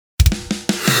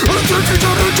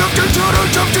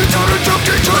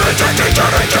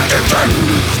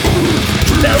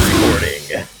Now recording.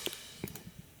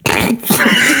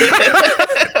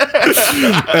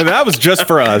 And that was just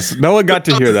for us. No one got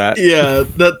to hear that. Yeah,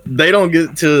 they don't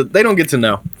get to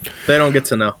know. They don't get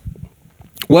to know.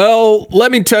 Well,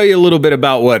 let me tell you a little bit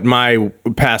about what my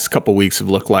past couple weeks have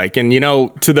looked like. And, you know,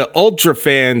 to the Ultra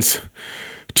fans,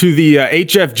 to the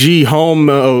HFG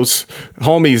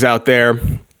homies out there,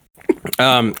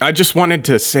 I just wanted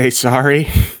to say sorry.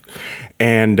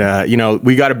 And, you know,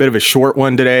 we got a bit of a short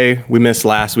one today. We missed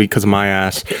last week because of my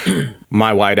ass,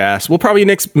 my white ass. We'll probably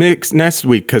next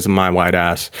week because of my white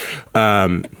ass.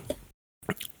 You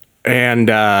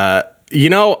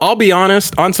know, I'll be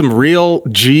honest, on some real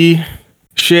G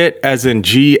shit, as in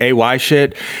GAY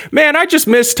shit, man, I just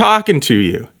miss talking to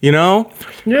you, you know?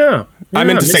 Yeah. I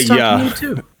meant to say yeah.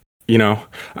 You know,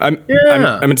 I meant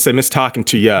to say miss talking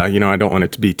to ya. You know, I don't want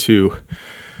it to be too.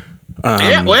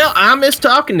 Yeah, well, I miss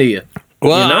talking to you.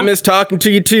 Well, you know? I miss talking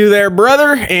to you too there,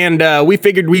 brother. And we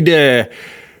figured we'd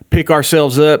pick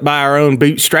ourselves up by our own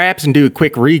bootstraps and do a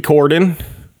quick recording.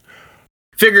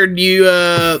 Figured you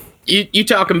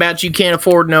talking about you can't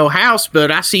afford no house,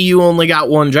 but I see you only got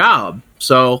one job.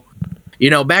 So,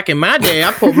 you know, back in my day,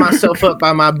 I pulled myself up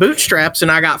by my bootstraps and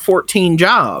I got 14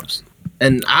 jobs.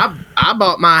 And I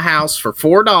bought my house for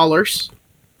 $4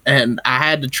 and I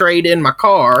had to trade in my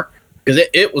car because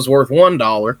it was worth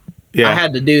 $1. Yeah. I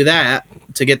had to do that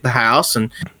to get the house,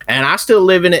 and I still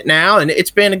live in it now, and it's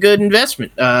been a good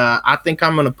investment. I think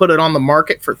I'm going to put it on the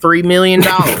market for $3 million.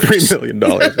 $3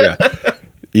 million, yeah.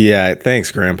 Yeah,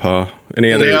 thanks, Grandpa.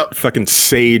 Any other fucking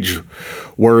sage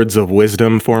words of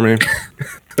wisdom for me?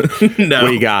 No.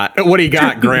 What do you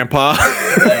got, Grandpa?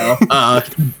 No,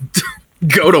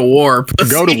 go to war,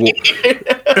 pussy. Go to war.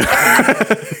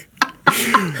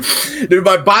 Dude,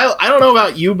 I don't know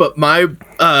about you, but my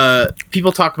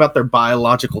people talk about their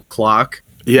biological clock.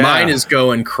 Yeah. Mine is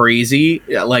going crazy.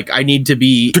 Like, I need to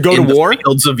go in to war?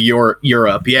 Fields of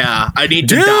Europe. Yeah, I need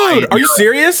to die. Dude, are you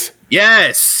serious?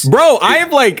 Yes, bro. I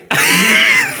have like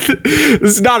this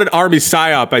is not an army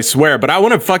psyop, I swear, but I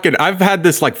want to I've had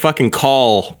this like fucking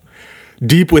call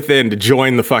deep within to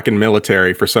join the fucking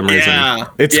military for some reason. Yeah,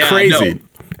 it's crazy. No.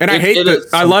 And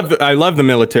I love the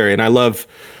military, and I love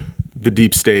the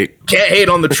deep state. Can't hate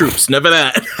on the troops. Never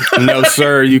that. No,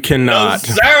 sir, you cannot.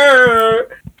 No,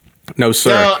 sir. No,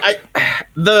 sir.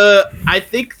 No, I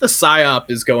think the psyop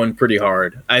is going pretty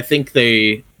hard. I think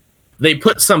they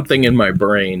put something in my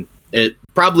brain. It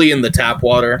probably in the tap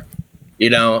water, you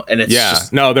know, and it's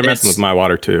just, no, they're messing with my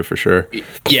water too, for sure.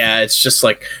 Yeah, it's just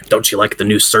like, don't you like the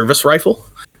new service rifle?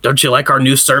 Don't you like our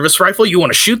new service rifle? You want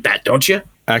to shoot that, don't you?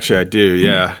 Actually, I do,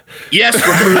 yeah. Yes,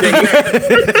 recruiting.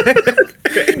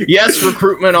 Yes,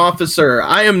 recruitment officer.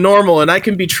 I am normal and I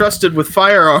can be trusted with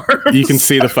firearms. You can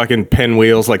see the fucking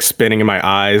pinwheels like spinning in my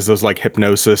eyes. Those like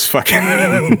hypnosis fucking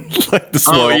like the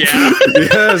slow. Oh, yeah.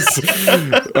 Yes.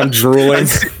 I'm drooling.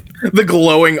 The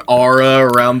glowing aura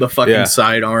around the fucking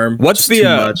sidearm. What's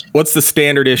the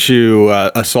standard issue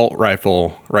assault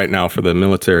rifle right now for the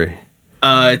military?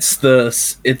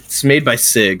 It's made by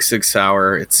Sig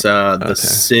Sauer. It's the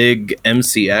Sig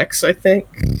MCX, I think.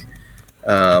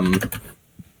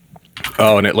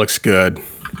 Oh, and it looks good.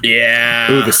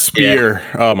 Yeah. Ooh, the spear.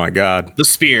 Yeah. Oh my god. The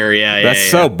spear. Yeah. That's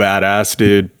so badass,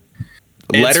 dude.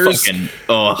 Letters.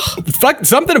 Fuck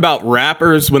something about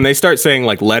rappers when they start saying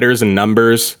like letters and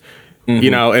numbers. Mm-hmm.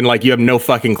 You know, and like you have no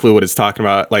fucking clue what it's talking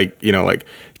about. Like, you know, like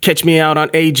catch me out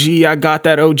on AG. I got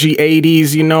that OG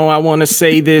 80s. You know, I want to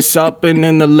say this up and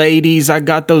then the ladies. I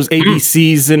got those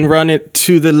ABCs and run it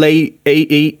to the late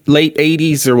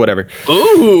 80s or whatever.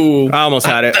 Ooh, I almost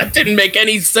had it. That didn't make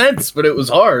any sense, but it was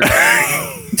hard.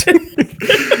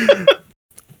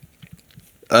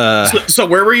 So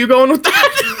where were you going with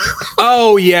that?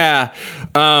 Oh yeah.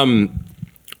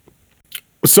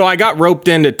 So I got roped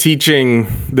into teaching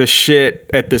this shit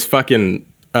at this fucking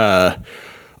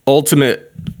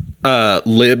ultimate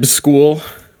lib school,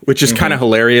 which is kind of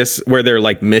hilarious, where their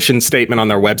like mission statement on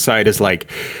their website is like,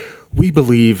 we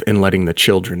believe in letting the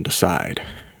children decide.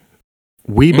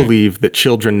 We believe that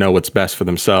children know what's best for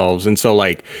themselves. And so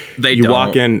like you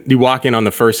walk in on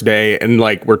the first day and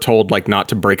like we're told like not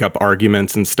to break up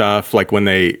arguments and stuff, like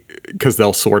because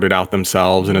they'll sort it out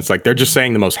themselves. And it's like they're just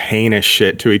saying the most heinous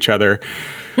shit to each other.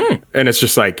 And it's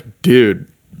just like,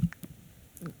 dude,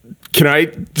 can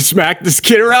I smack this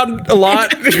kid around a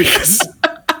lot?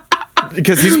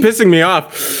 because he's pissing me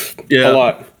off a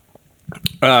lot.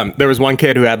 There was one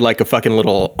kid who had like a fucking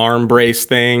little arm brace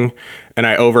thing, and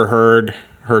I overheard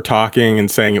her talking and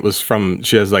saying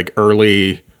she has like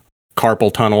early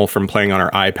carpal tunnel from playing on our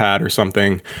iPad or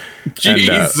something.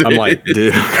 Jesus. And I'm like,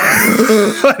 dude,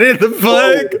 what in the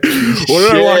fuck? What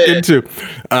did I walk into?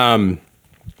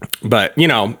 But you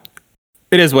know,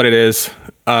 it is what it is.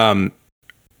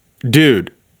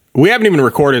 Dude, we haven't even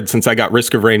recorded since I got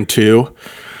Risk of Rain 2.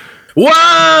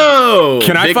 Whoa!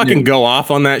 Can I fucking go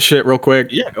off on that shit real quick?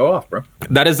 Yeah, go off, bro.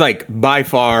 That is like by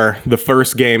far the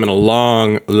first game in a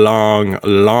long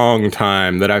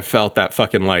time that I felt that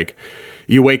fucking like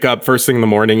you wake up first thing in the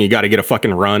morning, you got to get a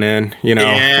fucking run in, you know?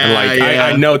 And like,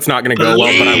 I know it's not going to go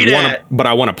well, but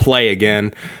I want to play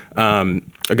again. I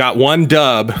got one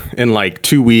dub in like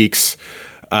 2 weeks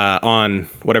on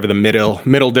whatever the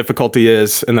middle difficulty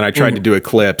is. And then I tried to do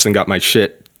Eclipse and got my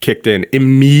shit kicked in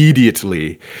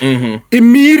immediately. But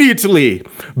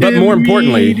more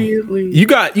importantly, you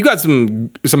got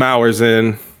some hours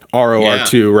in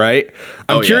ROR2, right?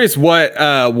 I'm curious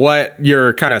what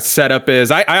your kind of setup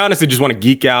is. I honestly just want to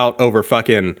geek out over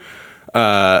fucking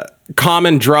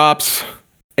common drops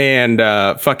and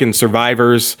fucking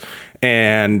survivors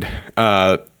and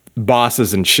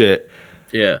bosses and shit.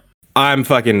 Yeah. I'm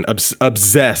fucking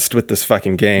obsessed with this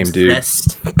fucking game, dude.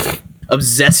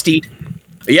 Obsessed.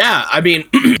 Yeah, I mean,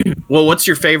 well, what's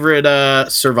your favorite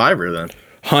survivor then?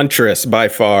 Huntress by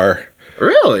far.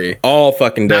 Really? All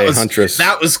fucking day, Huntress.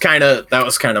 That was kind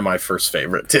of my first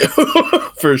favorite too,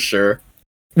 for sure.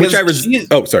 Which I was.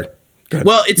 Oh, sorry.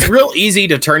 Well, it's real easy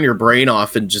to turn your brain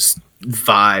off and just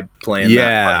vibe playing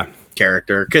that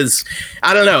character because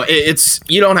I don't know, it's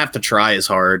you don't have to try as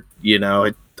hard, you know.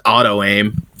 It auto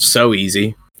aim so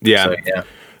easy. Yeah. So, yeah.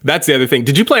 That's the other thing.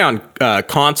 Did you play on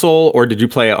console or did you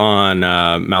play on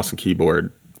mouse and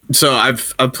keyboard? So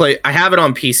I've played. I have it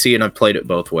on PC and I've played it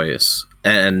both ways.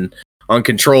 And on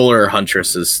controller,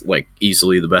 Huntress is like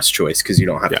easily the best choice because you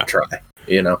don't have to try.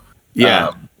 You know.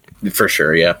 Yeah. For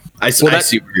sure. Yeah. I see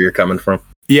where you're coming from.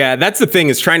 Yeah, that's the thing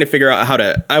is trying to figure out how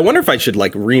to. I wonder if I should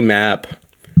like remap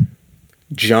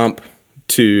jump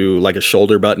to like a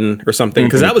shoulder button or something,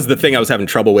 because that was the thing I was having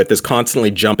trouble with, is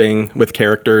constantly jumping with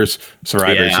survivors,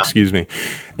 excuse me,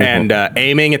 and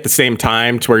aiming at the same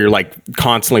time to where you're like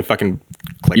constantly fucking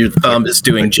your thumb is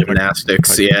doing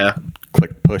gymnastics.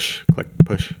 Click push,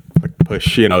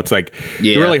 you know, it's like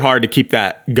really hard to keep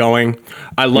that going.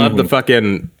 I love the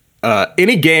fucking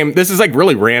any game. This is like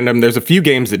really random. There's a few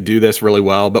games that do this really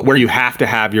well, but where you have to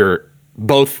have your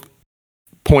both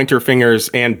pointer fingers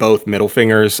and both middle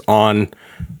fingers on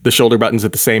the shoulder buttons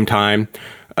at the same time.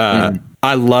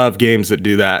 I love games that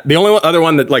do that. The only other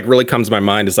one that like really comes to my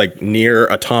mind is like Nier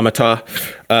Automata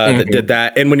that did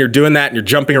that. And when you're doing that and you're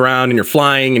jumping around and you're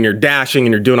flying and you're dashing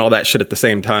and you're doing all that shit at the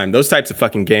same time, those types of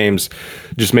fucking games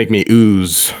just make me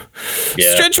ooze.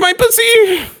 Stretch my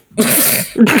pussy.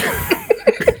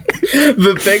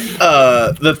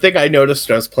 The thing I noticed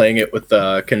when I was playing it with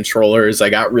the controller is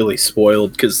I got really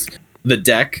spoiled because the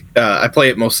deck, I play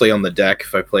it mostly on the deck.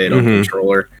 If I play it on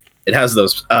controller, it has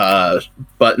those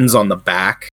buttons on the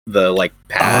back, the like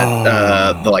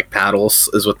pad, the like paddles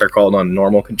is what they're called on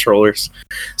normal controllers.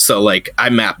 So like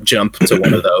I map jump to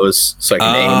one of those so I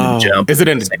can aim and jump. Is it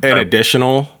an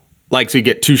additional, like, so you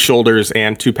get two shoulders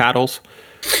and two paddles?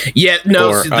 Yeah,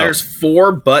 no, there's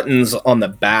 4 buttons on the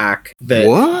back that,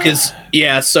 because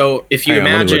so if you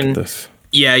imagine,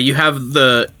 you have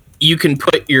you can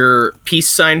put your peace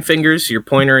sign fingers, your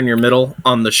pointer and your middle,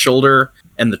 on the shoulder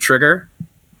and the trigger,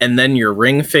 and then your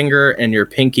ring finger and your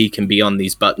pinky can be on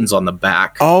these buttons on the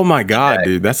back. Oh my god,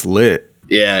 dude, that's lit.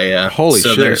 Yeah. Holy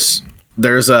shit.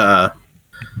 There's a,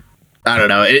 I don't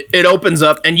know, it opens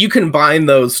up and you can bind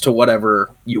those to whatever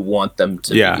you want them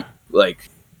to be. Like,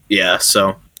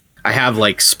 so I have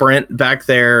like sprint back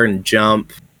there and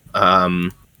jump.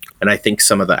 And I think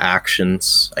some of the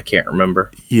actions, I can't remember.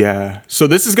 Yeah. So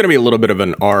this is going to be a little bit of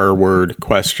an R word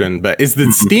question, but is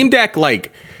the Steam Deck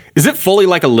like, is it fully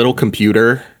like a little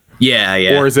computer?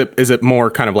 Yeah. Or is it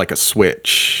more kind of like a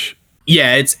Switch?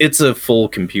 Yeah, it's a full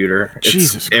computer.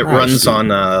 Jesus Christ, it runs on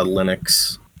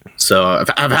Linux. So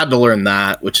I've had to learn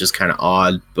that, which is kind of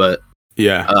odd, but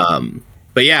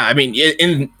but yeah, I mean,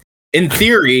 in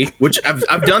theory, which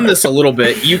I've done this a little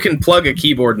bit, you can plug a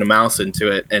keyboard and a mouse into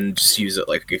it and just use it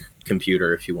like a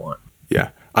computer if you want.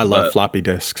 Yeah, I love floppy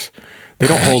disks. They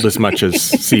don't hold as much as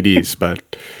CDs,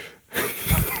 but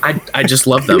I just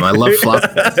love them. I love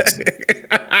floppy disks.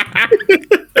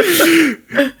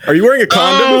 Are you wearing a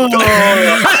condom?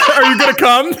 Are you gonna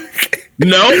come?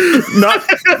 No, not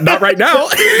right now.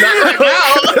 Not right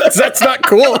now. That's not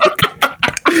cool.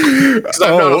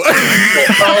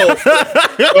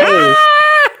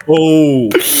 Oh.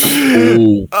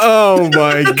 Oh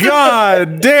my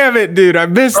god, damn it, dude! I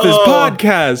missed this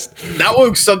podcast. That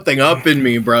woke something up in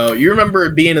me, bro. You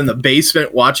remember being in the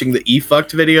basement watching the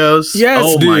E-fucked videos?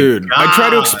 Yes, dude. I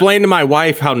try to explain to my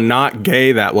wife how not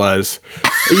gay that was.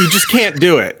 You just can't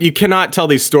do it. You cannot tell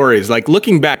these stories. Like,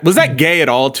 looking back, was that gay at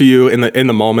all to you in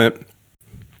the moment?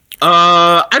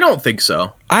 I don't think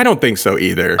so. I don't think so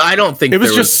either. I don't think it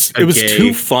was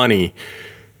too funny.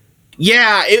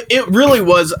 Yeah, it really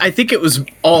was. I think it was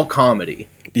all comedy.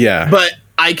 Yeah. But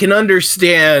I can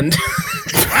understand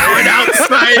how an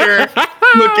outsider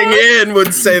looking in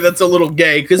would say that's a little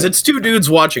gay, because it's two dudes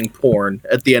watching porn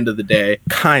at the end of the day.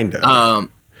 Kind of.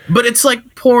 But it's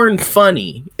like porn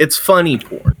funny. It's funny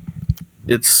porn.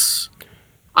 It's,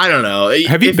 I don't know.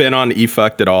 Have you been on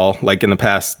eFucked at all, like in the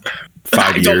past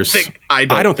 5 years? I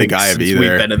don't think I have either. We've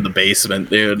been in the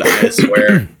basement, dude. I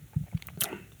swear.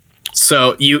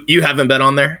 So you haven't been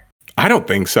on there? I don't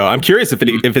think so. I'm curious if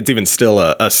it's even still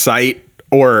a site,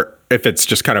 or if it's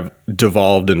just kind of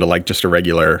devolved into like just a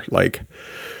regular like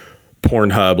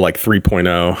Pornhub like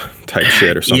 3.0 type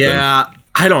shit or something. Yeah,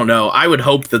 I don't know. I would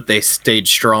hope that they stayed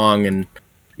strong and,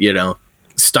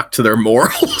 stuck to their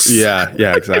morals. Yeah,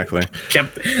 exactly.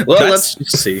 Let's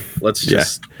just see.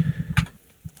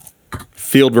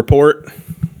 Field report.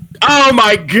 Oh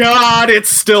my god,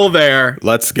 it's still there.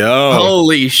 Let's go.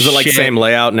 Holy shit. Is it like same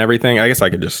layout and everything? I guess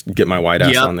I could just get my white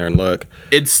ass on there and look.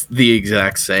 It's the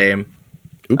exact same.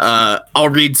 Oops. I'll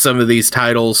read some of these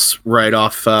titles right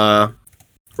off the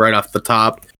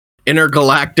top.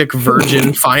 Intergalactic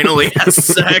Virgin finally has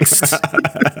sex.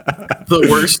 The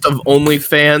worst of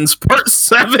OnlyFans, Part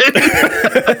 7.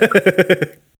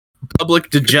 Public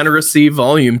Degeneracy,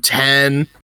 Volume 10.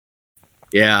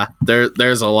 Yeah,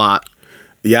 there's a lot.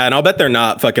 Yeah, and I'll bet they're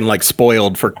not fucking like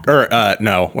spoiled for,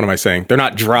 no, what am I saying? They're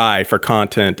not dry for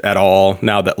content at all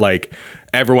now that like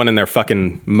everyone and their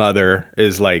fucking mother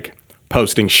is like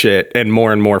posting shit and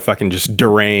more fucking just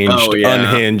deranged,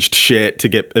 unhinged shit to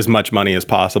get as much money as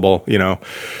possible,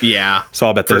 Yeah. So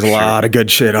I'll bet there's a lot of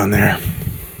good shit on there.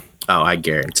 Oh, I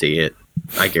guarantee it.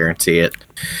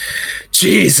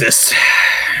 Jesus.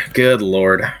 Good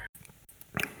Lord.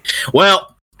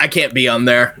 Well, I can't be on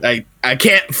there. I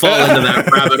can't fall into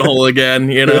that rabbit hole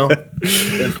again,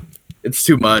 It's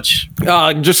too much.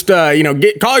 Just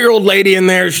call your old lady in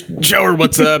there, show her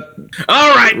what's up.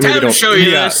 All right, time to show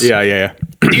you this. Yeah.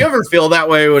 Do you ever feel that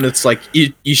way when it's like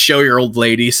you show your old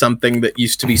lady something that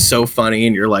used to be so funny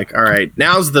and you're like, all right,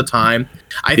 now's the time.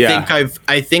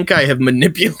 I think I have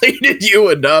manipulated you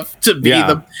enough to be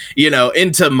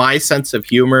into my sense of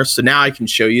humor, so now I can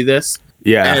show you this.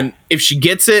 Yeah. And if she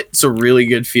gets it, it's a really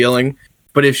good feeling.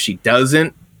 But if she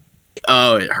doesn't,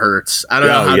 it hurts. I don't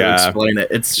know how to explain it.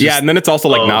 It's just, and then it's also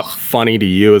like not funny to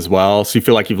you as well. So you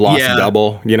feel like you've lost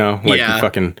double, you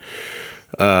fucking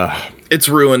it's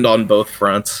ruined on both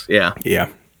fronts. Yeah. Yeah.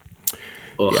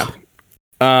 Ugh.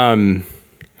 Yeah.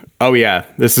 Oh yeah.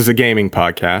 This is a gaming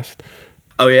podcast.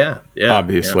 Oh yeah. Yeah.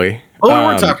 Obviously. Yeah. Oh,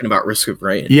 we're talking about Risk of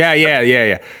Rain.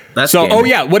 Yeah. That's so. gaming. Oh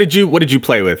yeah. What did you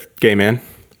play with, Gameman?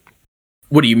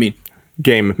 What do you mean?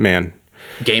 Gameman.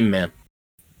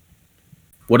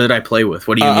 What did I play with?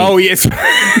 What do you mean? Oh yes.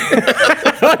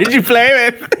 What did you play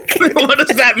with? What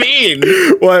does that mean?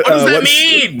 What does that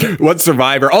mean? What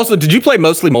Survivor? Also, did you play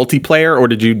mostly multiplayer or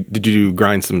did you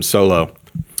grind some solo?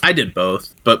 I did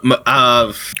both, but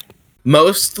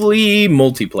mostly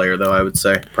multiplayer though. I would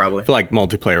say probably. I feel like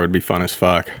multiplayer would be fun as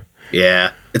fuck.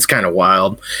 Yeah, it's kind of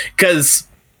wild. Because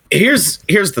here's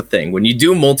the thing: when you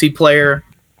do multiplayer,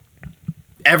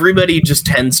 everybody just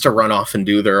tends to run off and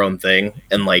do their own thing,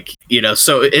 and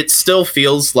so it still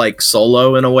feels like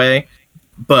solo in a way,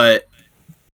 but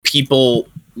people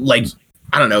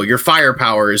I don't know, your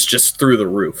firepower is just through the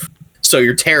roof, so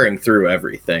you're tearing through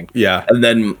everything. Yeah. And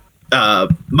then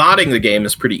modding the game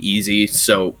is pretty easy,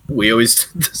 so we always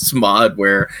did this mod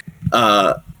where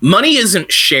money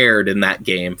isn't shared in that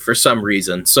game for some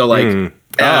reason. So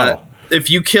if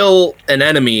you kill an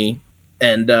enemy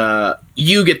and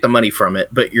you get the money from it,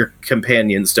 but your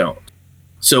companions don't.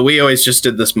 So we always just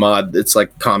did this mod. It's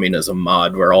like communism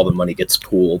mod where all the money gets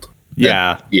pooled.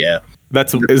 Yeah. Yeah.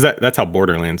 That's how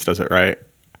Borderlands does it, right?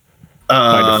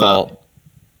 By default.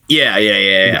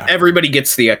 Yeah. Everybody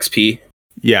gets the XP.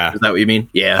 Yeah. Is that what you mean?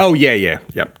 Yeah. Oh yeah.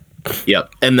 Yep.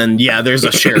 And then there's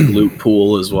a shared loot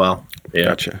pool as well. Yeah.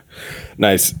 Gotcha.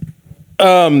 Nice.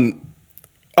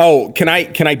 Oh, can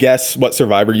I guess what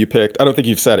Survivor you picked? I don't think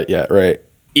you've said it yet, right?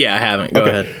 Yeah, I haven't. Go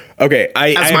ahead. Okay,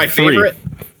 That's my favorite.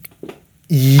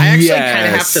 I actually kind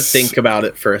of have to think about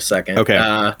it for a second. Okay.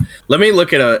 Let me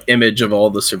look at an image of all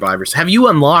the survivors. Have you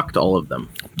unlocked all of them?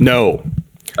 No.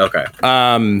 Okay.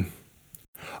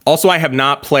 Also, I have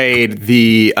not played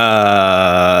the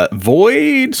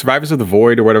Void, Survivors of the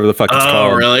Void, or whatever the fuck it's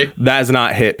called. Oh, really? That has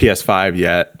not hit PS5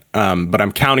 yet. But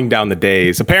I'm counting down the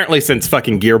days. Apparently, since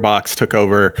fucking Gearbox took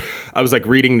over, I was like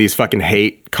reading these fucking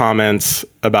hate comments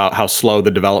about how slow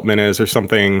the development is or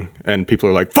something. And people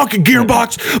are like, fucking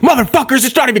Gearbox, motherfuckers,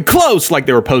 it's not even close. Like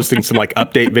they were posting some like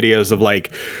update videos of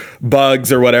like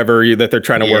bugs or whatever that they're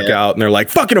trying to work out. And they're like,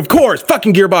 fucking, of course,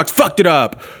 fucking Gearbox fucked it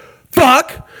up.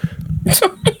 Fuck.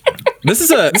 This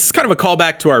is kind of a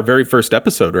callback to our very first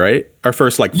episode, right? Our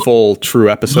first like full true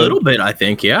episode. A little bit, I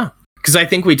think, yeah. Because I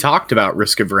think we talked about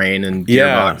Risk of Rain and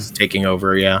Gearbox taking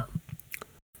over,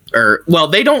 Or well,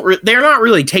 they're not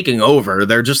really taking over.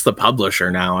 They're just the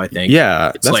publisher now, I think.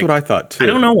 Yeah, it's that's like, what I thought too. I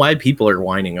don't know why people are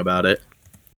whining about it.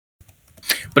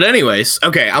 But anyways,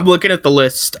 okay, I'm looking at the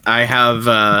list. I have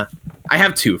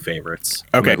 2 favorites.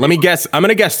 Okay, let me guess. I'm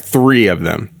gonna guess 3 of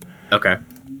them. Okay.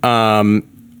 I'm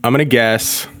gonna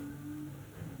guess.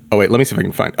 Oh wait, let me see if I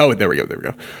can find. Oh, there we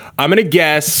go. I'm gonna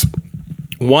guess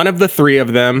one of the 3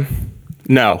 of them.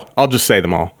 No, I'll just say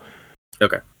them all.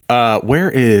 Okay.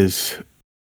 Where is?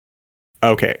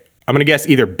 Okay, I'm gonna guess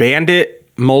either Bandit,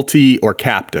 Multi, or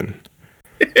Captain.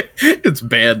 It's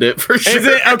Bandit for sure. Is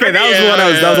it? Okay, that was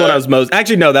what I was most.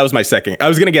 Actually, no, that was my second. I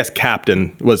was gonna guess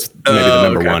Captain was maybe the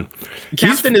number one.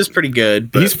 Captain is pretty good.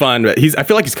 He's fun, but I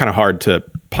feel like he's kind of hard to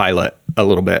pilot a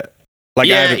little bit. Like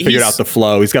I haven't figured out the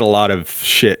flow. He's got a lot of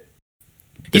shit.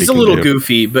 He's a little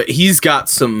goofy, but he's got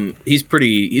some. He's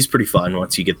pretty fun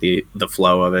once you get the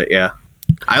flow of it. Yeah,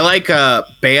 I like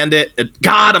Bandit.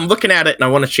 God, I'm looking at it and I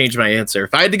want to change my answer.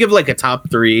 If I had to give like a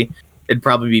top 3, it'd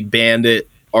probably be Bandit,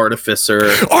 Artificer,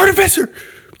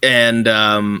 and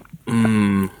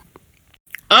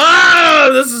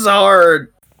this is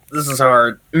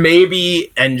hard. Maybe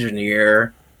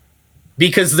Engineer,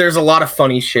 because there's a lot of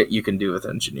funny shit you can do with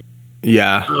Engineer.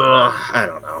 Yeah, I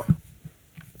don't know.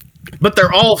 But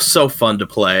they're all so fun to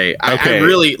play. Okay. I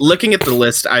really, looking at the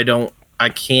list, I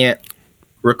can't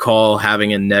recall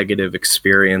having a negative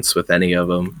experience with any of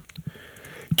them.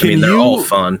 They're all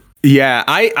fun. Yeah,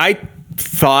 I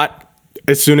thought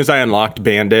as soon as I unlocked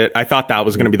Bandit, I thought that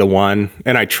was going to be the one,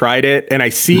 and I tried it, and I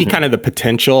see kind of the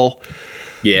potential.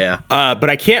 Yeah.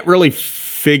 But I can't really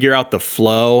figure out the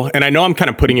flow, and I know I'm kind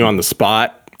of putting you on the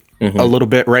spot a little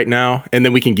bit right now, and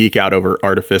then we can geek out over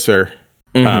Artificer,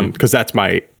 because that's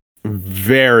my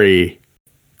very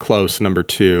close number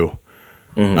 2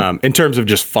 in terms of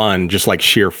just fun, just like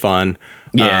sheer fun.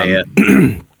 Yeah.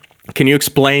 Can you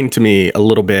explain to me a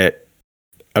little bit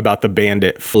about the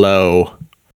Bandit flow?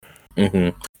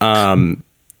 Is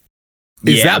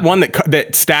that one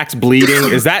that stacks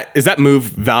bleeding? Is that move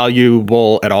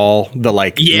valuable at all? The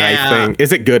knife thing,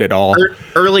 is it good at all?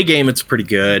 Early game, it's pretty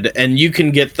good, and you can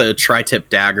get the tri-tip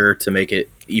dagger to make it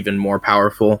even more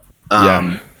powerful.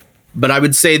 But I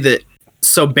would say that,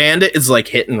 so Bandit is like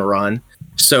hit and run.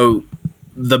 So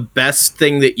the best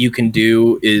thing that you can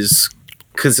do is,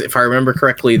 because if I remember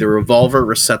correctly, the revolver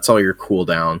resets all your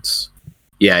cooldowns.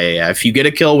 Yeah. If you get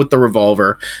a kill with the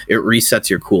revolver, it resets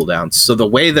your cooldowns. So the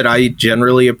way that I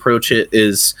generally approach it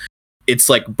is, it's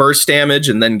like burst damage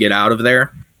and then get out of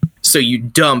there. So you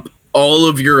dump all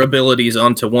of your abilities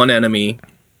onto one enemy.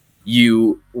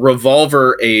 You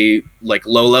revolver a like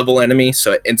low level enemy,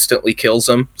 so it instantly kills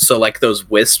them. So like those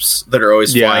wisps that are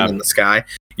always flying in the sky,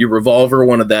 you revolver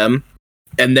one of them,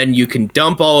 and then you can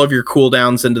dump all of your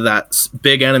cooldowns into that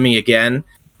big enemy again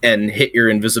and hit your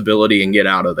invisibility and get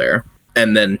out of there,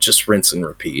 and then just rinse and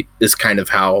repeat is kind of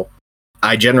how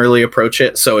I generally approach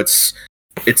it. So it's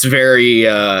very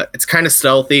it's kind of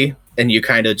stealthy, and you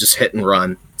kind of just hit and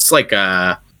run. It's like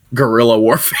guerrilla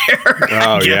warfare.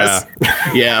 Oh yeah.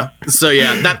 So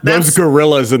yeah, that's those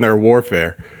guerrillas in their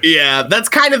warfare. Yeah, that's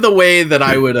kind of the way that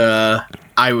I would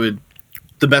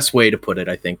the best way to put it,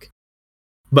 I think.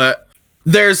 But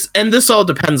and this all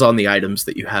depends on the items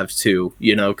that you have too,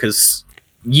 because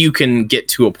you can get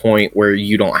to a point where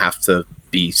you don't have to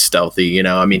be stealthy, and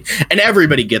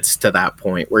everybody gets to that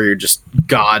point where you're just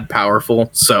god powerful.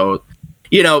 So,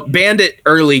 Bandit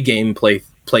early game play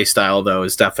style though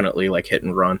is definitely like hit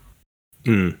and run.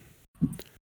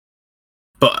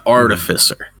 But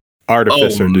Artificer,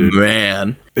 dude,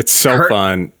 man, it's so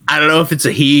fun. I don't know if it's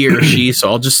a he or she, so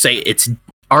I'll just say it's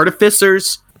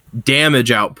Artificer's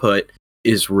damage output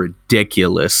is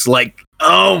ridiculous. Like,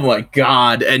 oh my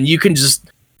god. And you can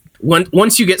just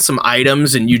once you get some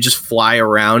items and you just fly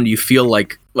around, you feel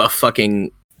like a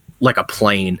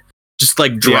plane, just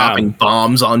like dropping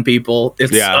bombs on people.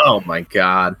 It's oh my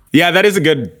god. Yeah, that is a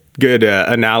good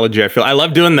analogy. I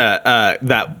love doing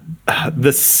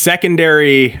the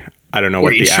secondary I don't know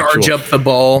Where what you the charge actual... up the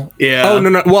ball. Yeah. Oh,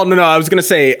 no. Well, no. I was going to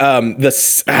say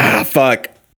fuck.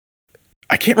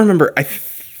 I can't remember.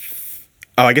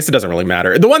 I guess it doesn't really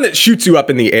matter. The one that shoots you up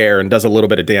in the air and does a little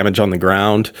bit of damage on the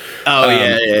ground. Oh,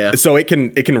 yeah. So it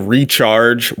can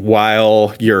recharge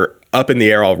while you're up in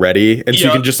the air already, and so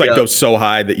you can just go so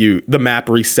high that the map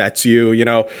resets you, you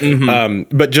know.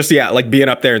 But just like being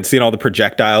up there and seeing all the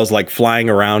projectiles like flying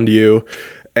around you,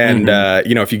 and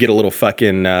if you get a little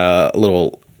fucking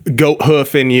little goat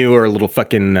hoof in you or a little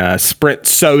fucking Sprint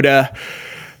soda,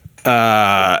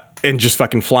 and just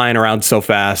fucking flying around so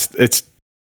fast, it's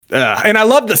and I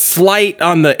love the slight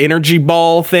on the energy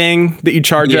ball thing that you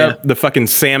charge up, the fucking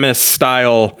Samus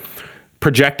style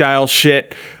projectile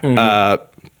shit.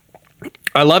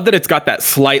 I love that it's got that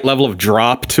slight level of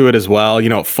drop to it as well. You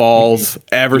know, it falls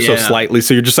ever so slightly.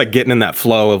 So you're just like getting in that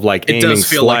flow of like aiming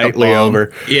slightly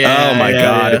over. Yeah. Oh my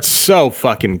God. It's so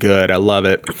fucking good. I love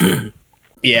it.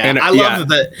 Yeah. And I love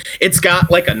that it's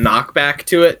got like a knockback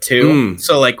to it too.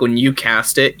 So like when you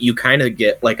cast it, you kind of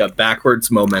get like a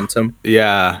backwards momentum.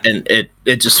 Yeah. And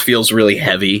it just feels really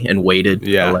heavy and weighted.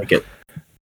 Yeah. I like it.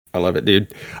 I love it,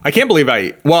 dude. I can't believe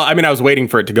I was waiting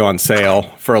for it to go on sale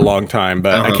for a long time,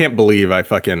 but I can't believe I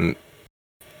fucking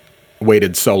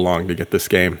waited so long to get this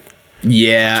game.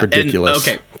 Yeah. It's ridiculous.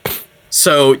 And, okay.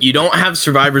 So you don't have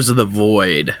Survivors of the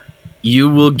Void. You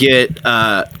will get,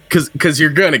 because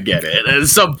you're going to get it at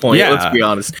some point, let's be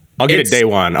honest. I'll get it day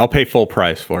one. I'll pay full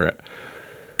price for it.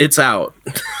 It's out.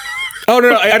 Oh,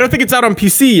 no, I don't think it's out on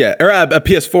PC yet, or a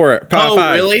PS4. Oh,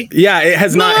 5. Really? Yeah, it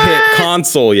has not hit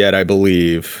console yet, I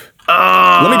believe.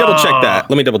 Let me double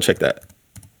check that.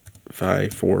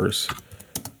 5 Fours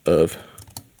of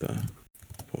the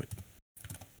Void.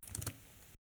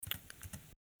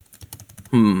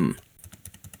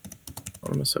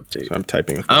 I must update. So I'm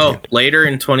typing. Later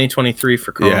in 2023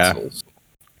 for consoles.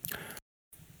 Yeah.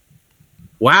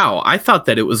 Wow, I thought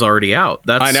that it was already out.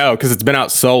 I know, because it's been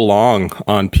out so long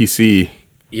on PC.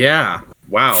 Yeah.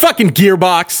 Wow. Fucking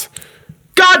Gearbox.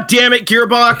 God damn it,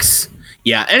 Gearbox.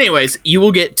 Yeah. Anyways, you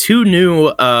will get 2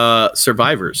 new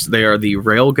survivors. They are the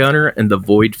Railgunner and the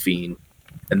Void Fiend,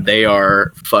 and they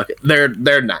are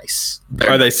they're nice.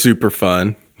 Are they super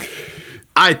fun?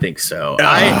 I think so. But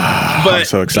I'm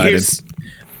so excited.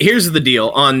 Here's the deal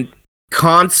on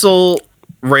console.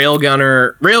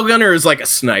 Railgunner is like a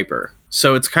sniper.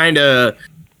 So it's kind of,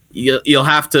 you'll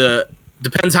have to,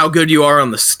 depends how good you are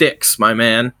on the sticks, my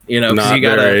man. You know, because you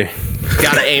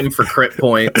gotta aim for crit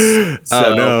points. So,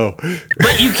 oh no!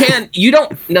 But you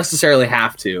don't necessarily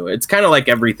have to. It's kind of like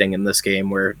everything in this game,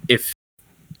 where if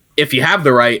you have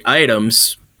the right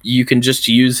items, you can just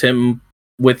use him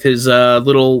with his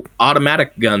little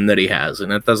automatic gun that he has,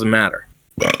 and it doesn't matter.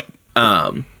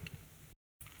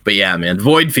 But yeah, man,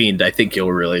 Void Fiend, I think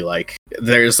you'll really like.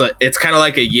 It's kind of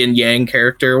like a yin yang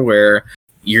character where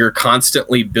you're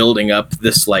constantly building up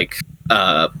this like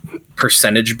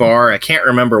percentage bar. I can't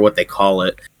remember what they call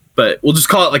it, but we'll just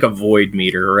call it like a void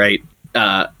meter, right?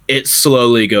 It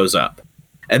slowly goes up,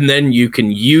 and then you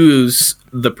can use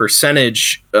the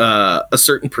percentage, a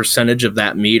certain percentage of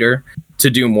that meter,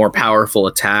 to do more powerful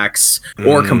attacks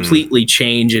or completely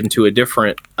change into a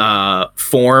different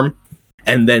form.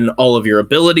 And then all of your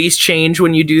abilities change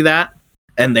when you do that.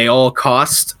 And they all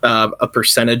cost a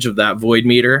percentage of that void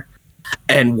meter.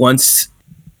 And once,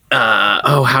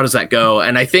 how does that go?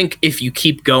 And I think if you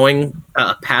keep going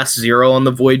past 0 on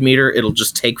the void meter, it'll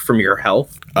just take from your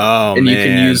health. Oh, and you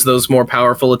can use those more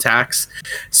powerful attacks.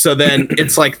 So then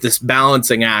it's like this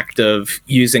balancing act of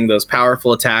using those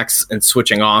powerful attacks and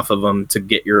switching off of them to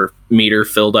get your meter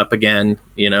filled up again.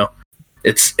 You know,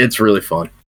 it's really fun.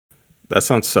 That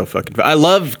sounds so fucking fun. I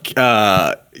love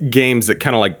games that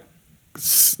kind of like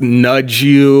nudge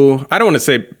you. I don't want to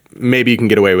say maybe you can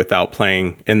get away without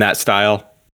playing in that style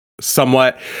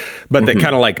somewhat, but they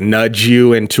kind of like nudge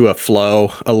you into a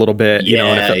flow a little bit, you know,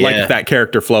 and if that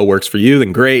character flow works for you,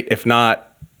 then great. If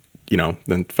not, you know,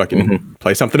 then fucking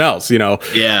play something else, you know?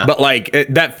 Yeah. But like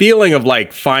that feeling of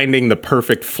like finding the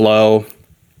perfect flow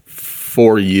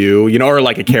for you, you know, or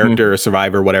like a character, a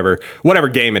survivor, whatever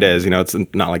game it is, you know, it's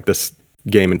not like this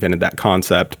game invented that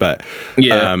concept, but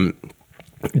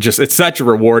just it's such a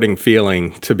rewarding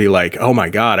feeling to be like, oh my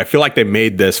God, I feel like they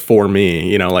made this for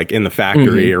me, you know, like in the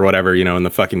factory or whatever, you know, in the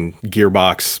fucking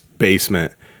Gearbox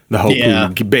basement, the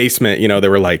Hoku basement, you know, they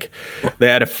were like, they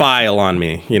had a file on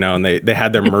me, you know, and they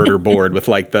had their murder board with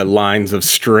like the lines of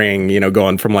string, you know,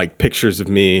 going from like pictures of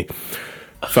me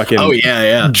fucking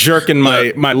jerking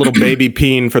my little baby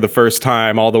peen for the first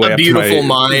time all the way up to my beautiful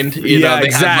mind. You know, they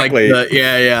exactly. had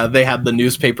like they had the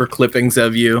newspaper clippings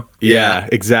of you. Yeah,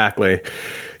 exactly.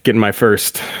 getting my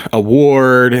first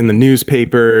award in the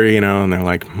newspaper, you know, and they're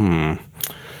like,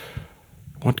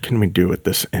 what can we do with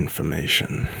this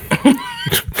information?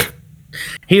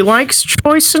 He likes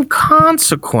choice and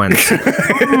consequence.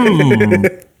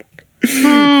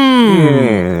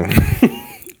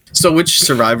 So which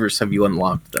survivors have you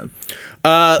unlocked then?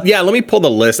 Yeah, let me pull the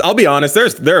list. I'll be honest,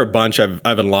 there are a bunch I've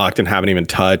unlocked and haven't even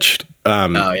touched.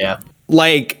 Oh yeah.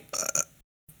 Like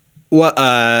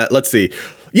let's see.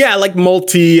 Yeah, like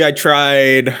multi I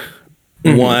tried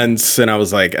once and I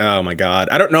was like, oh my god.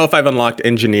 I don't know if I've unlocked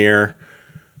engineer.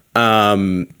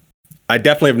 I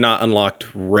definitely have not unlocked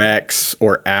Rex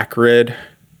or Acrid.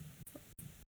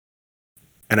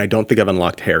 And I don't think I've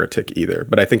unlocked Heretic either,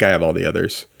 but I think I have all the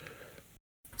others.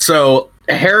 So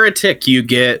Heretic you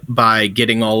get by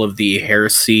getting all of the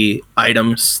heresy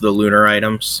items, the lunar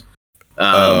items.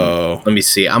 Let me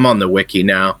see. I'm on the wiki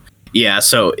now. Yeah,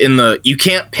 so you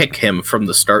can't pick him from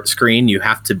the start screen. You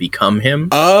have to become him.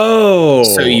 Oh,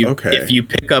 so okay. If you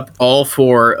pick up all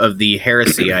 4 of the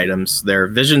heresy items, they're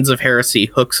Visions of Heresy,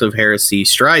 Hooks of Heresy,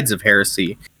 Strides of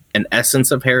Heresy, and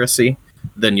Essence of Heresy,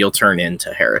 then you'll turn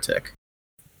into Heretic.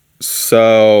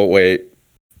 So, wait.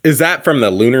 Is that from the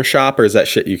Lunar Shop, or is that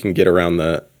shit you can get around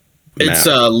the map? It's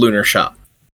a Lunar Shop.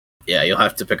 Yeah, you'll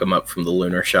have to pick them up from the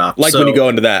Lunar Shop. Like when you go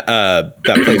into that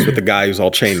place with the guy who's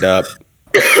all chained up.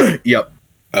 Yep.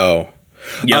 Oh.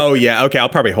 Yep. Oh yeah. Okay, I'll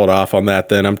probably hold off on that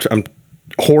then. I'm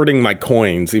hoarding my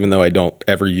coins, even though I don't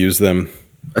ever use them.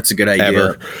 That's a good idea.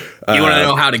 Ever. You want to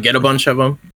know how to get a bunch of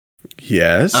them?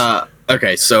 Yes.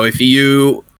 Okay, so if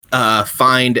you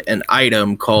find an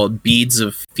item called Beads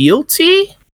of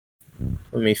Fealty,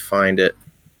 let me find it,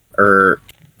 or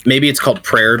maybe it's called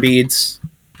Prayer Beads.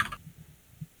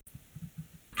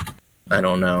 I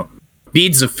don't know.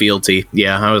 Beads of Fealty.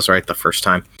 Yeah, I was right the first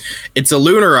time. It's a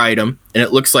lunar item, and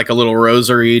it looks like a little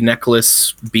rosary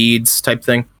necklace, beads type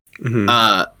thing.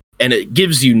 And it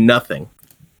gives you nothing.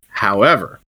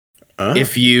 However,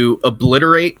 if you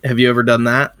obliterate, have you ever done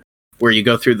that? Where you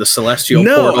go through the celestial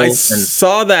portal? I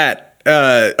saw that.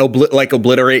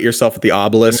 Obliterate yourself with the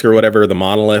obelisk or whatever, the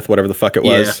monolith, whatever the fuck it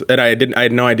was. And I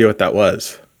had no idea what that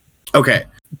was. Okay.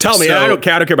 Tell me. I don't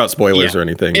care about spoilers or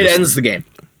anything. It ends the game.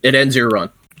 It ends your run.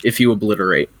 If you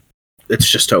obliterate, it's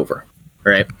just over,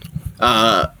 right?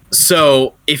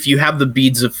 So if you have the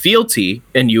Beads of Fealty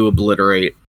and you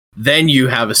obliterate, then you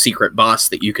have a secret boss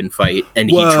that you can fight,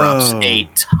 and he drops a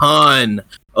ton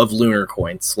of lunar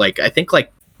coins. Like, I think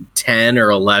like 10 or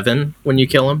 11 when you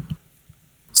kill him.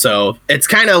 So it's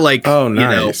kind of like,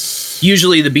 nice.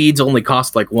 Usually the beads only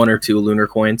cost like 1 or 2 lunar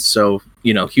coins. So,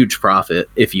 huge profit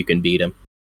if you can beat him.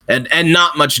 And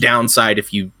not much downside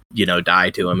if you die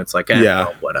to him. It's like,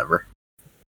 well, whatever.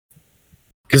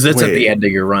 Because that's at the end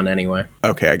of your run anyway.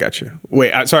 Okay, I got you.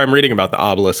 Wait, sorry, I'm reading about the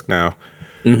obelisk now.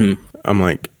 I'm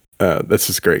like, this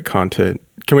is great content.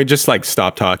 Can we just like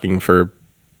stop talking for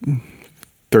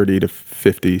 30 to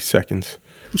 50 seconds?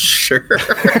 Sure.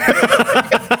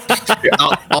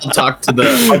 I'll talk to the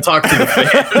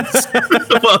fans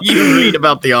while you read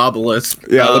about the obelisk.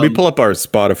 Yeah, let me pull up our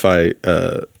Spotify.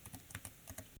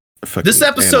 This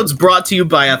episode's brought to you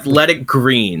by Athletic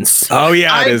Greens. Oh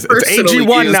yeah, it is. It's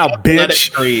AG1 now,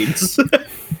 bitch. Greens.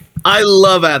 I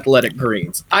love Athletic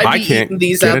Greens. I be eating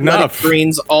these Athletic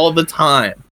Greens all the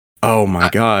time. Oh my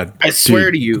god! I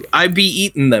swear to you, I be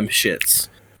eating them shits.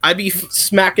 I be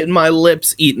smacking my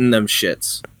lips eating them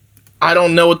shits. I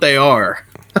don't know what they are.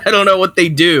 I don't know what they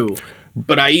do,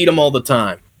 but I eat them all the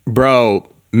time. Bro,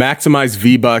 maximize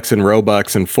V-Bucks and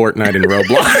Robux and Fortnite and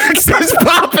Roblox. Just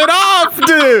pop it off,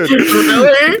 dude.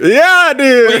 Really? Yeah,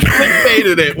 dude.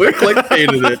 We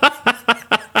clickbaited it.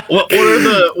 What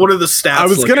are the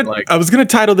stats? I was gonna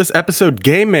title this episode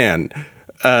Gameman,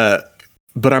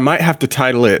 but I might have to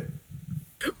title it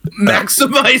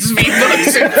Maximize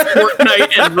V-Bucks in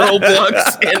Fortnite and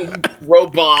Roblox and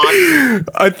Roblox.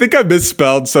 I think I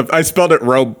misspelled something. I spelled it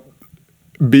BLOCKS.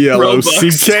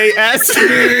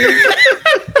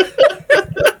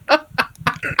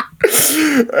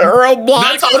 Roblox.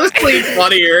 That's honestly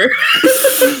funnier.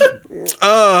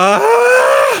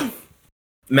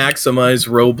 Maximize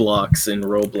Roblox in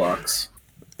Roblox.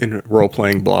 In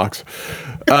role-playing blocks.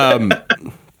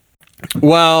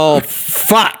 Well,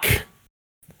 fuck.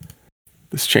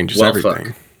 This changes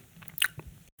everything. Fuck.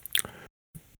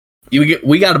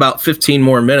 We got about 15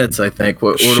 more minutes, I think.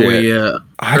 What do we?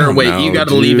 I don't know, you got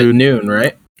to leave at noon,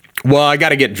 right? Well, I got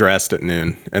to get dressed at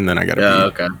noon, and then I got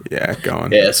to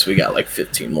going. Yes, we got like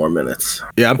 15 more minutes.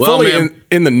 Yeah, I'm fully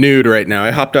in the nude right now.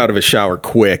 I hopped out of a shower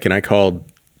quick, and I called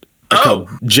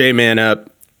J-Man up.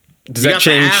 Does that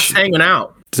change? The ass hanging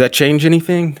out. Does that change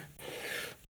anything?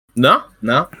 No.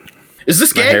 Is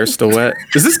this My gay? hair's still wet.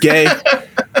 Is this gay?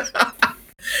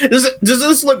 Does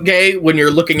this look gay when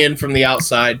you're looking in from the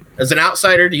outside? As an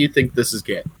outsider, do you think this is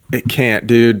gay? It can't,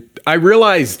 dude. I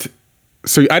realized.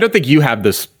 So I don't think you have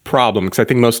this problem because I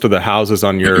think most of the houses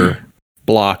on your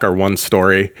block are one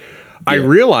story. Yeah. I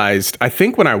realized, I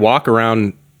think when I walk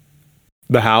around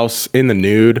the house in the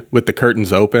nude with the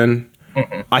curtains open,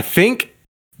 I think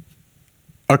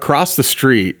across the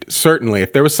street, certainly,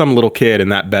 if there was some little kid in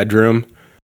that bedroom,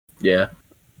 yeah,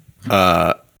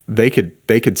 they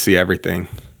could see everything.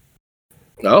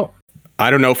 Oh, I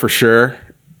don't know for sure.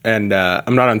 And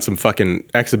I'm not on some fucking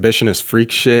exhibitionist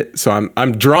freak shit, so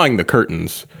I'm drawing the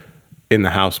curtains in the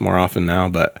house more often now.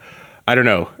 But I don't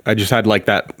know. I just had like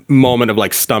that moment of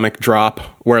like stomach drop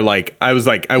where like I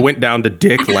went down to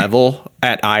dick level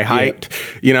at eye height,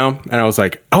 you know, and I was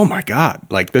like, oh my god,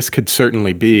 like this could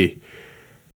certainly be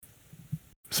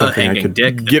something I could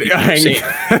dick get a hanging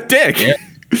dick.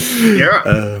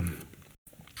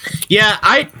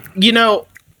 Yeah.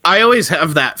 I always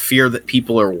have that fear that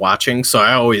people are watching, so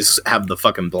I always have the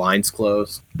fucking blinds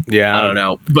closed. Yeah. I don't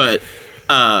know. But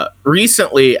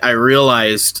recently I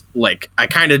realized, like, I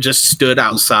kind of just stood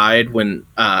outside when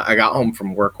I got home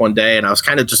from work one day, and I was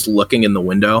kind of just looking in the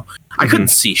window. I couldn't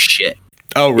see shit.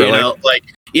 Oh, really? You know,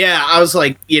 like, yeah, I was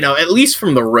like, you know, at least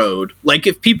from the road. Like,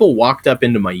 if people walked up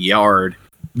into my yard,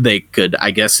 they could, I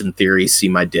guess, in theory, see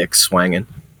my dick swinging.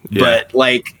 Yeah. But,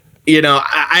 like, you know,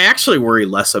 I actually worry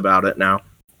less about it now.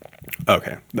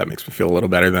 Okay, that makes me feel a little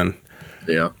better then.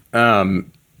 Yeah.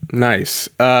 Nice.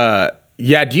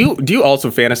 Yeah. Do you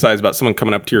also fantasize about someone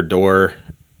coming up to your door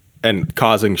and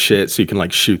causing shit so you can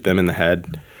like shoot them in the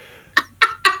head?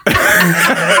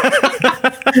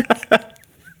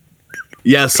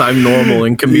 Yes, I'm normal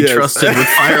and can be trusted with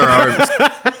firearms.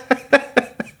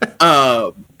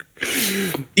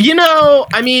 You know,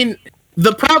 I mean,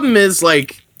 the problem is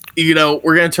like, you know,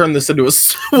 we're gonna turn this into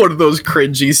one of those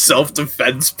cringy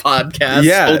self-defense podcasts.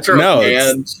 Yeah,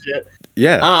 shit.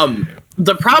 Yeah.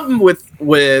 The problem with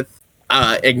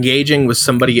engaging with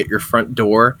somebody at your front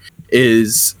door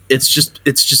is it's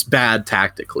just bad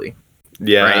tactically.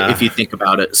 Yeah. Right. If you think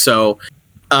about it, so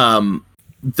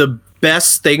the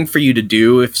best thing for you to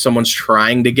do if someone's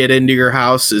trying to get into your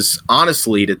house is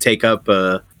honestly to take up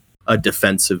a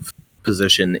defensive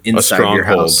position inside your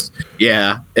house.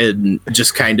 Yeah, and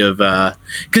just kind of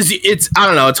because it's, I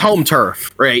don't know, it's home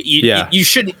turf, right? You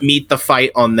shouldn't meet the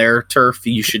fight on their turf.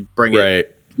 You should bring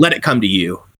it, let it come to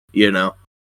you, you know.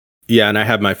 Yeah, and I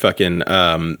have my fucking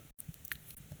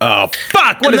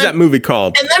what is that movie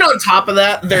called? And then on top of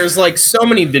that, there's like so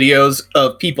many videos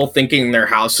of people thinking their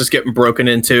house is getting broken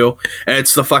into, and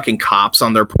it's the fucking cops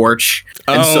on their porch.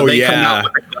 And so they come out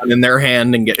with a gun in their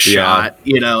hand and get shot,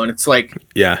 you know, and it's like,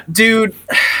 dude,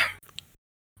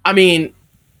 I mean,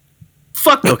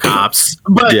 fuck the cops.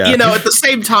 But, you know, at the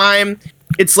same time,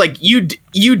 it's like you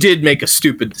did make a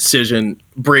stupid decision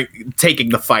taking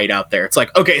the fight out there. It's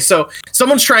like, okay, so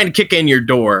someone's trying to kick in your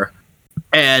door,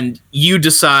 and you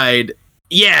decide,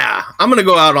 yeah, I'm going to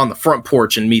go out on the front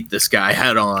porch and meet this guy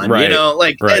head on. Right. You know,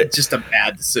 like, that's just a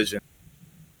bad decision.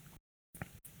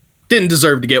 Didn't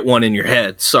deserve to get one in your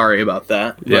head. Sorry about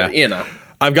that. Yeah. But, you know.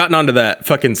 I've gotten onto that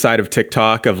fucking side of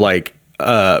TikTok of, like,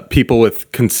 people with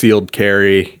concealed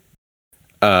carry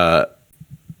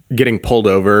getting pulled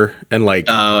over and, like,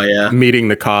 meeting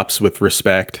the cops with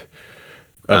respect.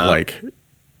 Of, like,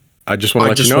 I just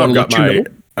want to let you know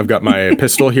I've got my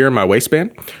pistol here in my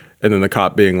waistband. And then the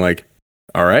cop being like,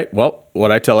 all right, well,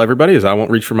 what I tell everybody is I won't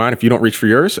reach for mine if you don't reach for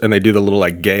yours. And they do the little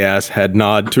like gay ass head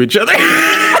nod to each other.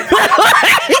 I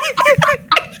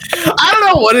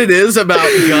don't know what it is about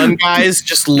gun guys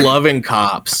just loving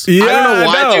cops. Yeah, I don't know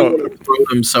why they want to throw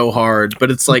them so hard,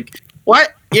 but it's like,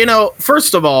 what? You know,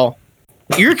 first of all,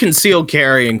 you're concealed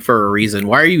carrying for a reason.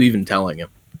 Why are you even telling him?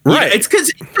 Right. You know, it's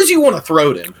because you want to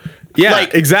throw him. Yeah,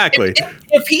 like, exactly.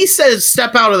 If he says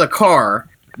step out of the car,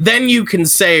 then you can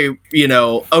say, you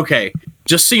know, okay,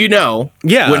 just so you know,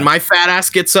 when my fat ass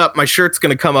gets up, my shirt's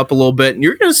going to come up a little bit and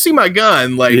you're going to see my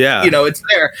gun. Like, you know, it's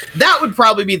there. That would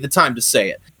probably be the time to say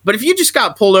it. But if you just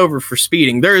got pulled over for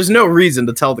speeding, there is no reason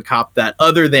to tell the cop that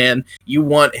other than you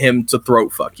want him to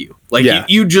throat fuck you. Like,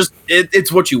 you just,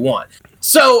 it's what you want.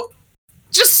 So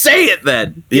just say it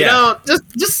then. You know,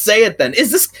 just say it then.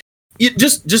 Is this... You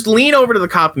just lean over to the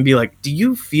cop and be like, do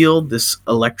you feel this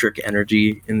electric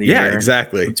energy in the air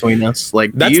exactly between us?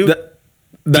 Like, do you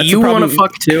want to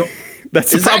fuck too? That's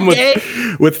the problem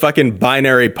with fucking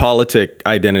binary politic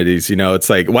identities. You know, it's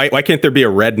like, why can't there be a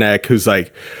redneck who's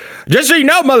like, just so you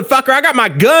know, motherfucker, I got my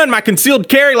gun, my concealed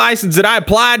carry license that I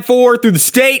applied for through the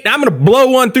state, and I'm going to blow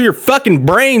one through your fucking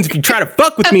brains if you try to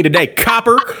fuck with me today,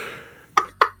 copper.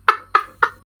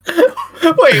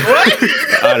 Wait,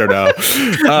 what? I don't know.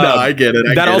 No, I get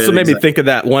it. That also made me think of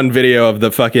that one video of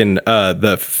the fucking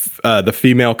the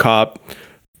female cop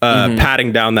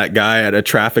patting down that guy at a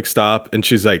traffic stop, and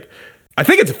she's like, I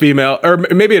think it's a female, or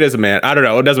maybe it is a man. I don't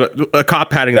know. It doesn't. A cop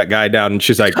patting that guy down, and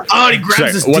she's like, "Oh, he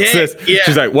grabs his what's dick." this? Yeah.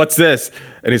 She's like, "What's this?"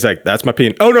 And he's like, "That's my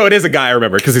penis." Oh no, it is a guy. I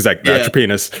remember because he's like, "That's your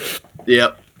penis."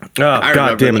 Yep. Oh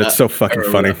god damn it! It's so fucking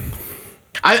funny.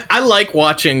 I like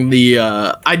watching the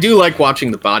I do like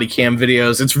watching the body cam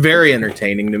videos. It's very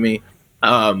entertaining to me.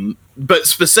 But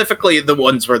specifically the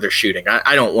ones where they're shooting.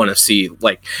 I don't want to see,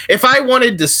 like, if I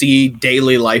wanted to see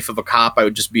daily life of a cop, I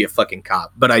would just be a fucking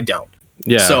cop, but I don't.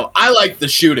 Yeah. So I like the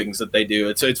shootings that they do.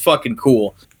 It's fucking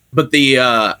cool. But the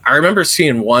I remember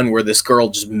seeing one where this girl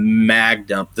just mag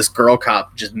dumped, this girl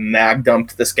cop just mag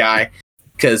dumped this guy.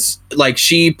 Because, like,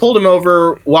 she pulled him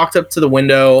over, walked up to the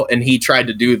window, and he tried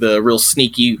to do the real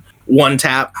sneaky one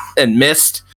tap and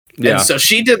missed. Yeah. And so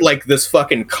she did, like, this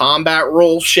fucking combat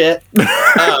roll shit.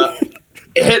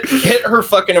 Hit her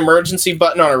fucking emergency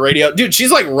button on her radio. Dude,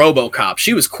 she's like RoboCop.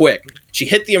 She was quick. She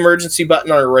hit the emergency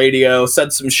button on her radio,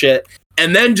 said some shit,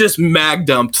 and then just mag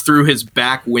dumped through his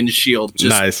back windshield.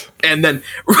 Nice. And then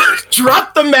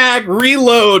dropped the mag,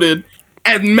 reloaded,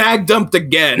 and mag dumped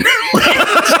again.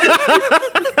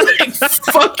 Like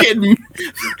fucking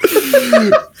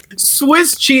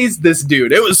Swiss cheese this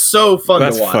dude. It was so fun to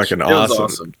watch. That's fucking awesome. It was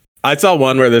awesome. I saw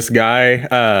one where this guy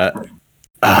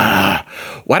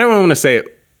why do I want to say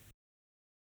it?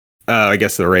 I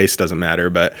guess the race doesn't matter,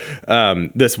 but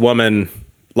this woman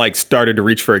like started to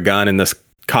reach for a gun, and this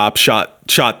cop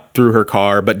shot through her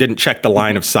car, but didn't check the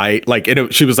line of sight. Like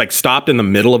she was like stopped in the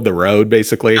middle of the road,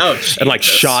 basically, and like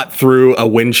shot through a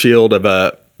windshield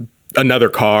of another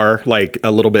car, like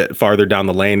a little bit farther down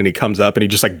the lane. And he comes up and he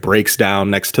just like breaks down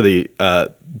next to the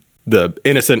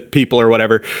innocent people or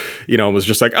whatever, you know, and was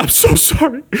just like, I'm so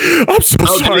sorry. I'm so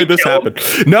sorry this happened.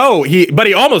 No, but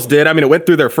he almost did. I mean, it went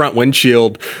through their front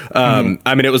windshield. I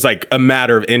mean, it was like a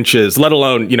matter of inches, let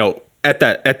alone, you know, at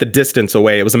the distance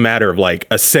away, it was a matter of like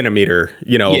a centimeter,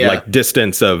 you know, like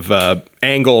distance of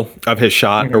angle of his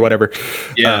shot or whatever.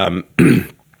 Yeah.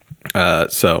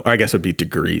 So I guess it'd be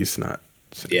degrees, not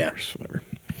centimeters, whatever.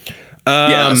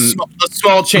 A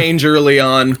small change early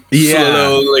on,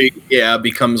 slowly,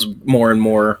 becomes more and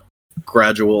more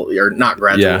gradual, or not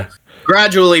gradual,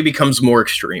 gradually becomes more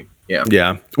extreme.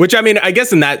 Yeah. Which, I mean, I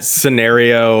guess in that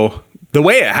scenario, the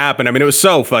way it happened, I mean, it was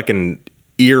so fucking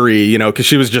eerie, you know, because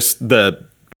she was just the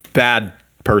bad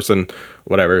person,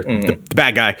 whatever, the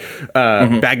bad guy,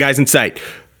 bad guys in sight.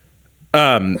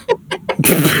 God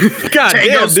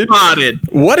damn, dude. Spotted.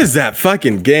 What is that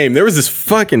fucking game? There was this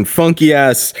fucking funky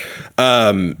ass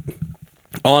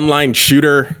online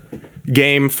shooter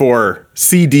game for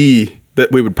CD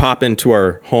that we would pop into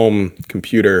our home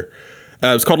computer. It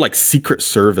was called like Secret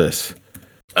Service.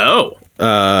 Oh.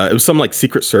 It was some like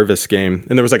Secret Service game,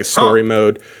 and there was like a story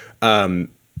mode.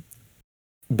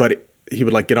 But he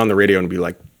would like get on the radio and be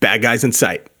like, "Bad guys in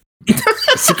sight."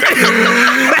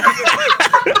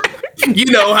 You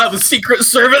know how the Secret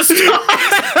Service talks.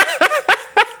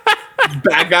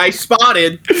 Bad guy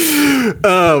spotted.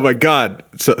 Oh my god!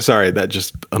 So sorry, that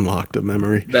just unlocked a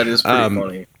memory. That is pretty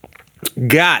funny.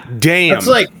 God damn!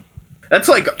 That's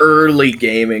like early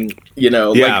gaming. You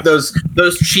know, like those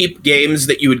cheap games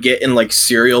that you would get in like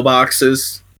cereal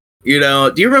boxes. You know,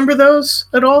 do you remember those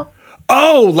at all?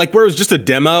 Oh, like where it was just a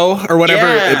demo or whatever.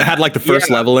 Yeah. It had like the first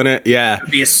level in it. Yeah. It'd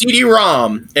be a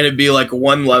CD-ROM, and it'd be like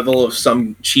one level of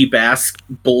some cheap ass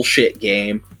bullshit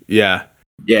game. Yeah.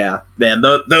 Yeah, man,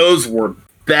 those were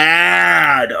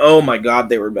bad. Oh my god,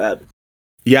 they were bad.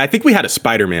 Yeah, I think we had a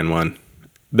Spider-Man one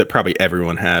that probably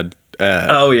everyone had.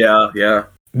 Oh yeah.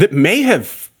 That may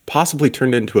have possibly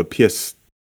turned into a PS2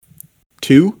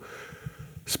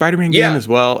 Spider-Man game as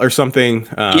well, or something.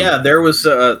 There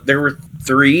were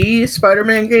 3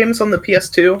 Spider-Man games on the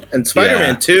PS2, and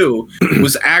Spider-Man 2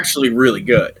 was actually really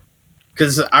good,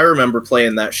 because I remember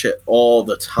playing that shit all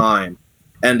the time.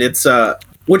 And it's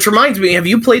which reminds me, have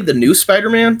you played the new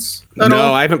Spider-Mans at all?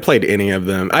 No, I haven't played any of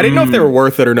them. I didn't know if they were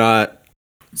worth it or not.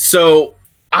 So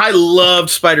I loved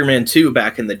Spider-Man 2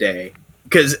 back in the day,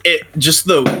 because it just,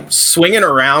 the swinging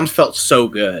around felt so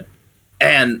good.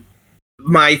 And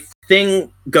my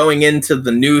thing going into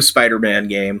the new Spider-Man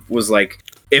game was like,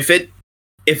 if it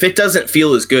doesn't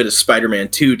feel as good as Spider-Man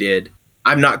 2 did,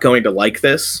 I'm not going to like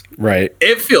this. Right.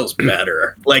 It feels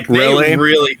better. Like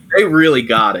they really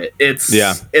got it.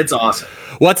 It's awesome.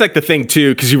 Well, that's like the thing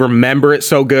too, because you remember it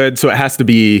so good, so it has to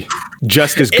be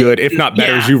just as good, if not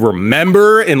better, as you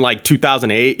remember in like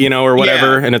 2008, you know, or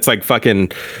whatever. And it's like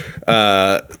fucking,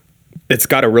 it's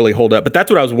got to really hold up. But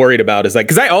that's what I was worried about, is like,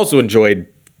 because I also enjoyed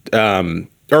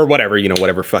or whatever,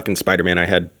 whatever fucking Spider-Man I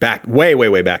had back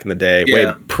way back in the day, Yeah.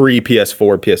 way pre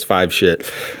PS4, PS5 shit.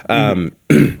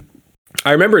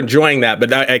 I remember enjoying that,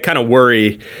 but I kind of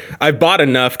worry. I've bought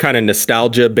enough kind of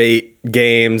nostalgia bait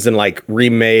games and like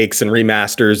remakes and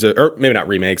remasters, or maybe not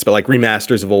remakes, but like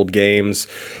remasters of old games.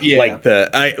 Yeah. Like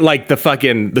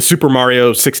the Super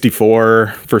Mario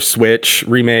 64 for Switch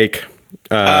remake.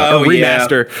 Or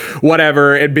remaster,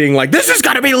 whatever, and being like, this is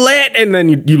gonna be lit, and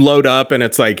then you load up and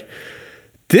it's like,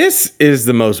 this is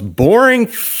the most boring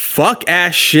fuck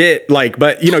ass shit. Like,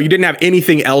 but you didn't have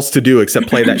anything else to do except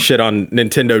play that shit on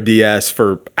Nintendo DS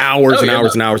for hours and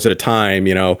hours and hours at a time,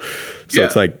 So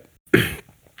it's like,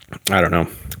 I don't know.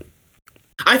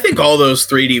 I think all those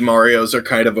 3D Marios are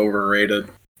kind of overrated.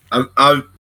 I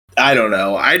don't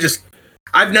know.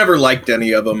 I've never liked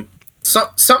any of them.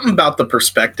 Something about the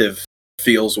perspective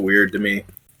feels weird to me.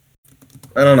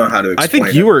 I don't know how to explain I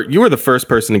think you were the first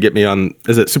person to get me on,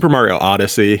 is it Super Mario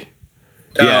Odyssey?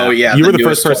 Oh, yeah. You were the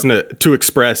first person to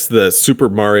express the Super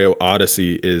Mario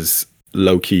Odyssey is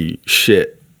low-key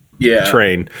shit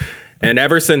train. And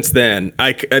ever since then,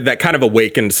 that kind of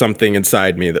awakened something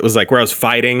inside me that was like where I was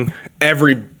fighting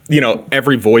every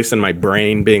voice in my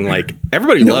brain being like,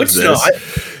 everybody loves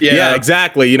this. Yeah,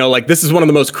 exactly. Like this is one of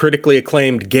the most critically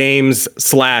acclaimed games /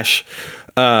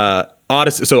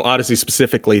 Odyssey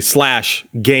specifically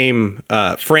 / game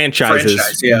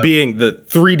franchises being the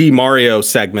 3D Mario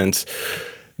segments.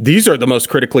 These are the most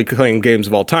critically acclaimed games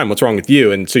of all time. What's wrong with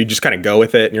you? And so you just kind of go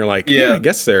with it and you're like, yeah, I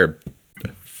guess they're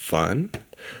fun.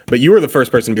 But you were the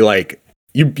first person to be like,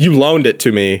 you loaned it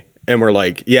to me and we're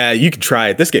like, yeah, you can try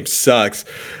it. This game sucks.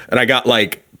 And I got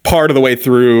like part of the way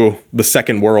through the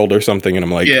second world or something. And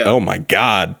I'm like, oh my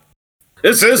God.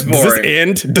 This is boring. Does this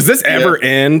end? Does this ever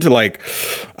end? Like,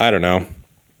 I don't know.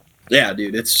 Yeah,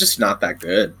 dude, it's just not that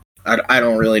good. I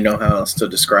don't really know how else to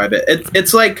describe it.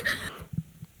 It's like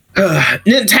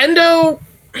Nintendo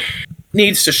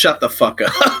needs to shut the fuck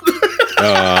up.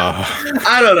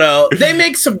 I don't know. They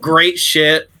make some great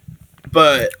shit,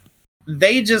 but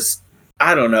they just,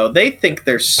 I don't know. They think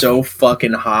they're so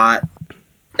fucking hot,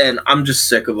 and I'm just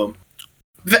sick of them.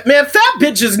 Man, fat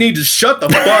bitches need to shut the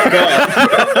fuck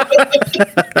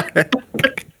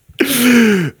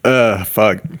up.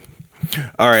 Fuck.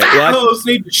 All right. Fat hoes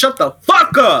need to shut the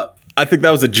fuck up. I think that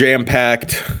was a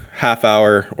jam-packed half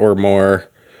hour or more.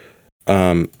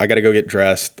 I got to go get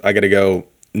dressed. I got to go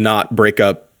not break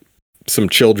up some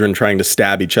children trying to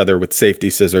stab each other with safety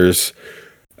scissors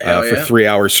for 3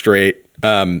 hours straight.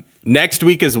 Next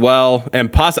week as well,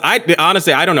 and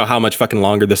honestly, I don't know how much fucking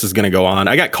longer this is gonna go on.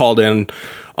 I got called in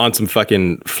on some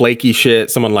fucking flaky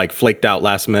shit. Someone like flaked out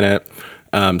last minute,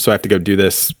 so I have to go do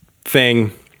this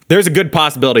thing. There's a good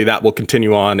possibility that will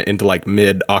continue on into like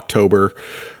mid-October,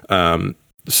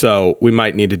 so we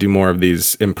might need to do more of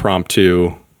these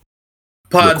impromptu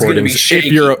Pod's gonna be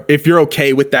shaky. If you're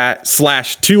okay with that,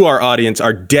 / to our audience,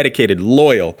 our dedicated,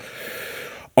 loyal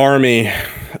army.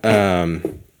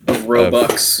 Of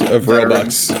Robux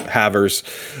havers.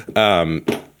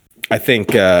 I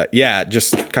think,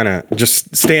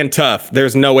 just stand tough.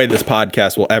 There's no way this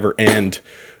podcast will ever end.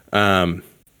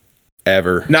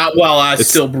 Ever. Not while I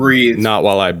still breathe. Not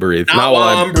while I breathe. Not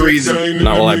while I'm breathing.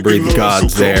 Not while I breathe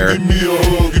God's air. When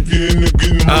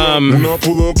I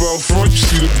pull up out front, you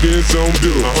see the Benz on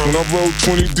bill. When I roll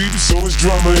 20 deep, so it's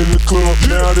drama in the club.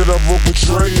 Now that I roll with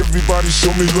Trey, everybody show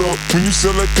me love. When you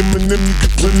sell like Eminem, you get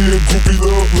plenty of groupie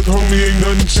love. Look, homie, ain't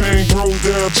nothing changed. Roll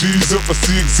down, cheese up. I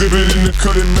see exhibit in the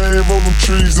cutting, man. Roll them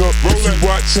trees up. If you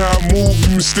watch how I move,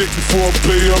 you mistake before I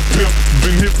play up pimp.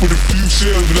 Been hit with a few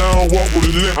shells, but I don't walk with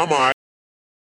a limp. I'm